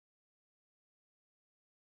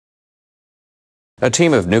A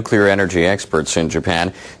team of nuclear energy experts in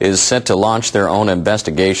Japan is set to launch their own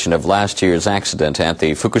investigation of last year's accident at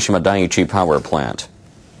the Fukushima Daiichi power plant.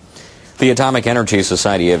 The Atomic Energy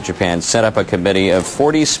Society of Japan set up a committee of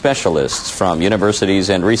 40 specialists from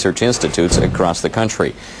universities and research institutes across the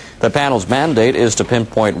country. The panel's mandate is to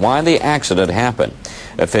pinpoint why the accident happened.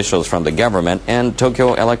 Officials from the government and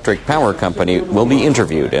Tokyo Electric Power Company will be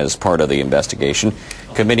interviewed as part of the investigation.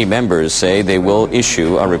 Committee members say they will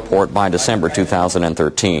issue a report by December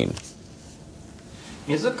 2013.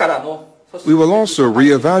 We will also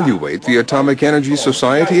reevaluate the Atomic Energy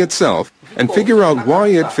Society itself and figure out why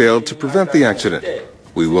it failed to prevent the accident.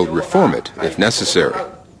 We will reform it if necessary.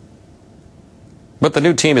 But the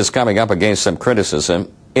new team is coming up against some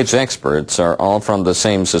criticism. Its experts are all from the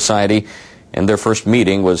same society, and their first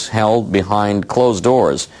meeting was held behind closed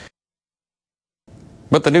doors.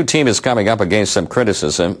 But the new team is coming up against some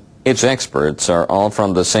criticism. Its experts are all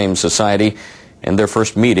from the same society, and their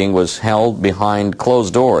first meeting was held behind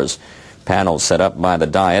closed doors. Panels set up by the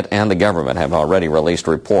Diet and the government have already released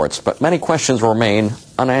reports, but many questions remain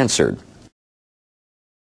unanswered.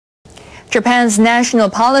 Japan's national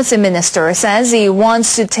policy minister says he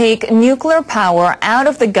wants to take nuclear power out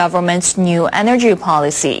of the government's new energy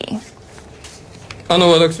policy.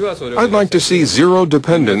 I'd like to see zero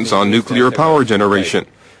dependence on nuclear power generation.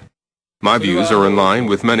 My views are in line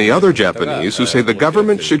with many other Japanese who say the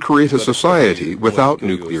government should create a society without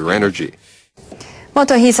nuclear energy.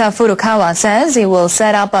 Motohisa Furukawa says he will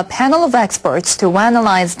set up a panel of experts to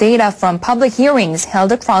analyze data from public hearings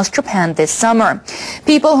held across Japan this summer.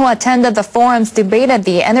 People who attended the forums debated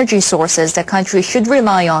the energy sources the country should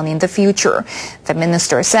rely on in the future. The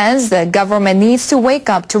minister says the government needs to wake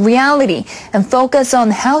up to reality and focus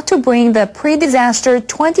on how to bring the pre-disaster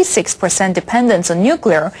 26% dependence on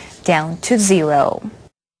nuclear down to zero.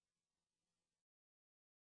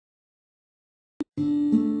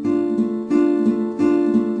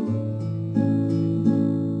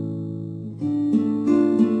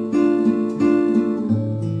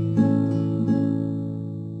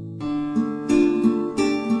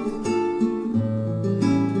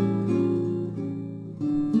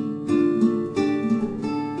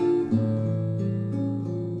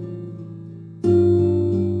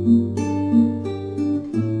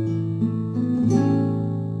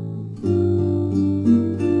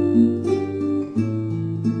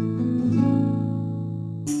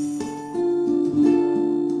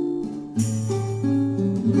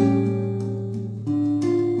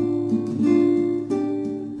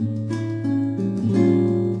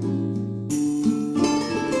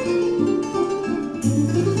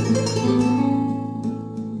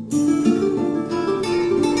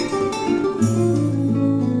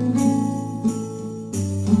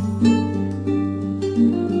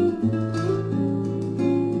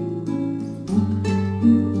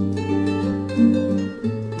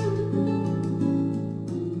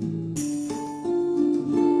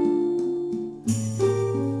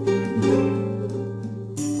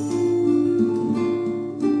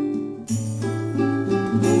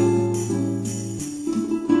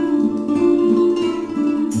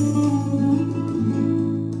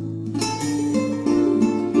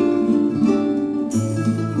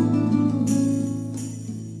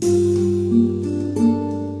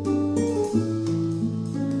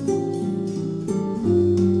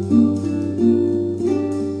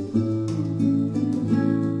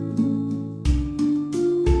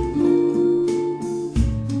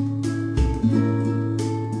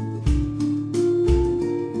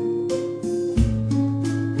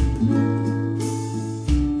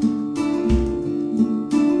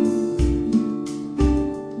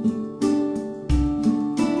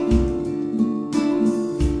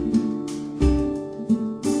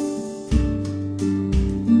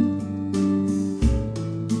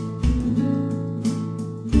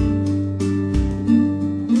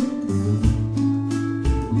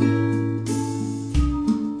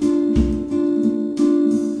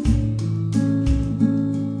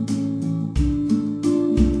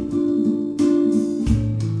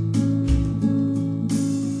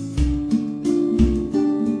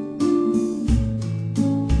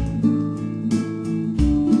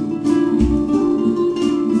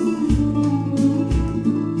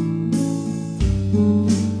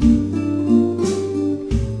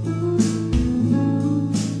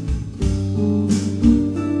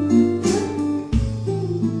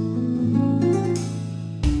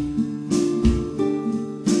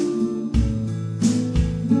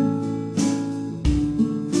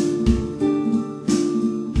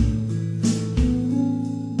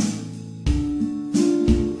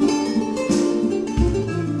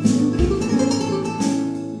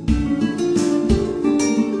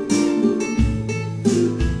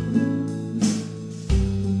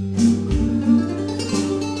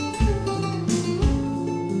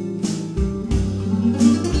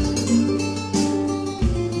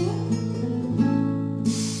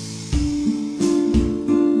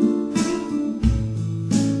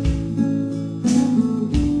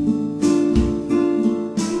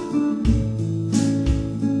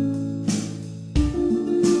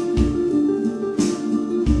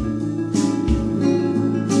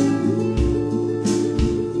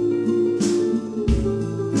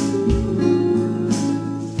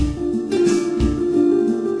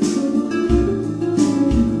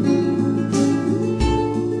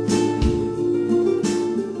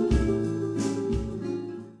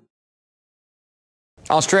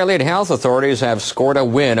 Australian health authorities have scored a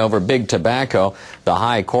win over big tobacco. The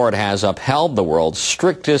High Court has upheld the world's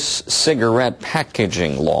strictest cigarette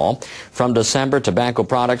packaging law. From December, tobacco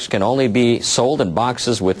products can only be sold in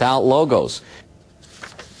boxes without logos.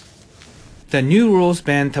 The new rules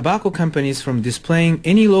ban tobacco companies from displaying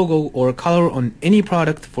any logo or color on any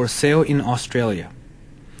product for sale in Australia.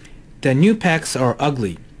 The new packs are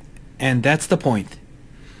ugly, and that's the point.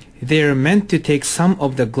 They are meant to take some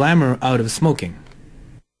of the glamour out of smoking.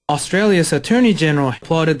 Australia's Attorney General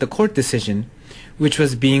applauded the court decision, which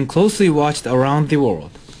was being closely watched around the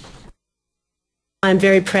world. I'm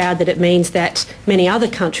very proud that it means that many other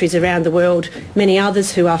countries around the world, many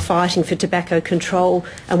others who are fighting for tobacco control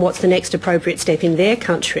and what's the next appropriate step in their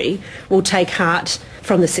country, will take heart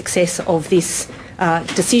from the success of this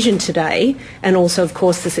decision today, and also, of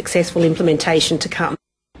course, the successful implementation to come.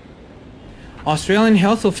 Australian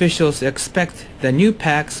health officials expect the new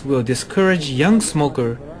packs will discourage young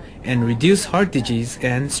smokers and reduce heart disease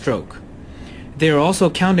and stroke. They are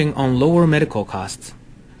also counting on lower medical costs.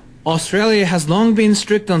 Australia has long been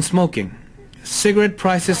strict on smoking. Cigarette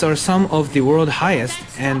prices are some of the world's highest,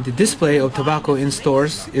 and the display of tobacco in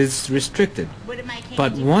stores is restricted.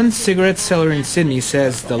 But one cigarette seller in Sydney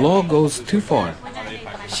says the law goes too far.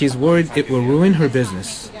 She's worried it will ruin her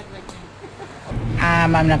business.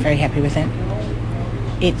 I'm not very happy with it.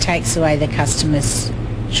 It takes away the customer's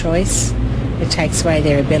choice. It takes away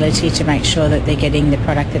their ability to make sure that they're getting the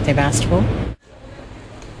product that they've asked for.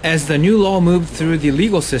 As the new law moved through the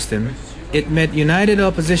legal system, it met united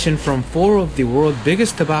opposition from 4 of the world's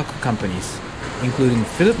biggest tobacco companies, including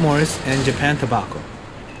Philip Morris and Japan Tobacco.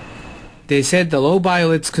 They said the law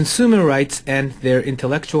violates consumer rights and their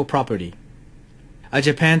intellectual property. A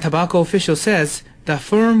Japan Tobacco official says the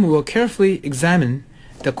firm will carefully examine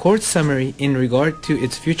the court summary in regard to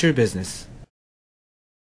its future business.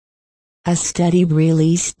 A study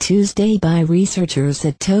released Tuesday by researchers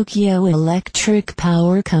at Tokyo Electric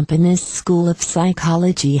Power Company's School of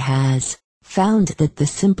Psychology has found that the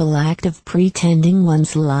simple act of pretending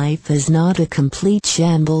one's life is not a complete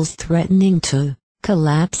shambles threatening to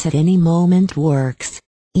collapse at any moment works,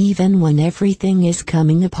 even when everything is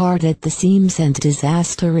coming apart at the seams and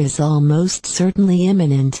disaster is almost certainly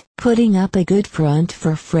imminent. Putting up a good front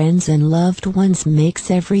for friends and loved ones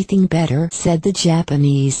makes everything better, said the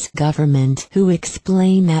Japanese government, who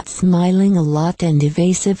explained that smiling a lot and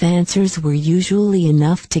evasive answers were usually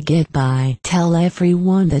enough to get by. Tell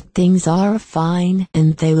everyone that things are fine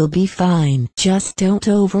and they will be fine. Just don't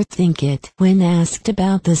overthink it. When asked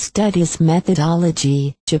about the study's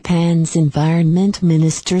methodology, Japan's environment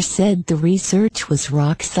minister said the research was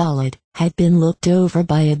rock solid, had been looked over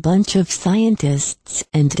by a bunch of scientists,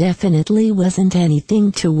 and definitely wasn't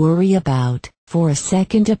anything to worry about. For a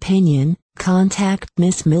second opinion, contact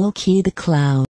Miss Milky the Clown.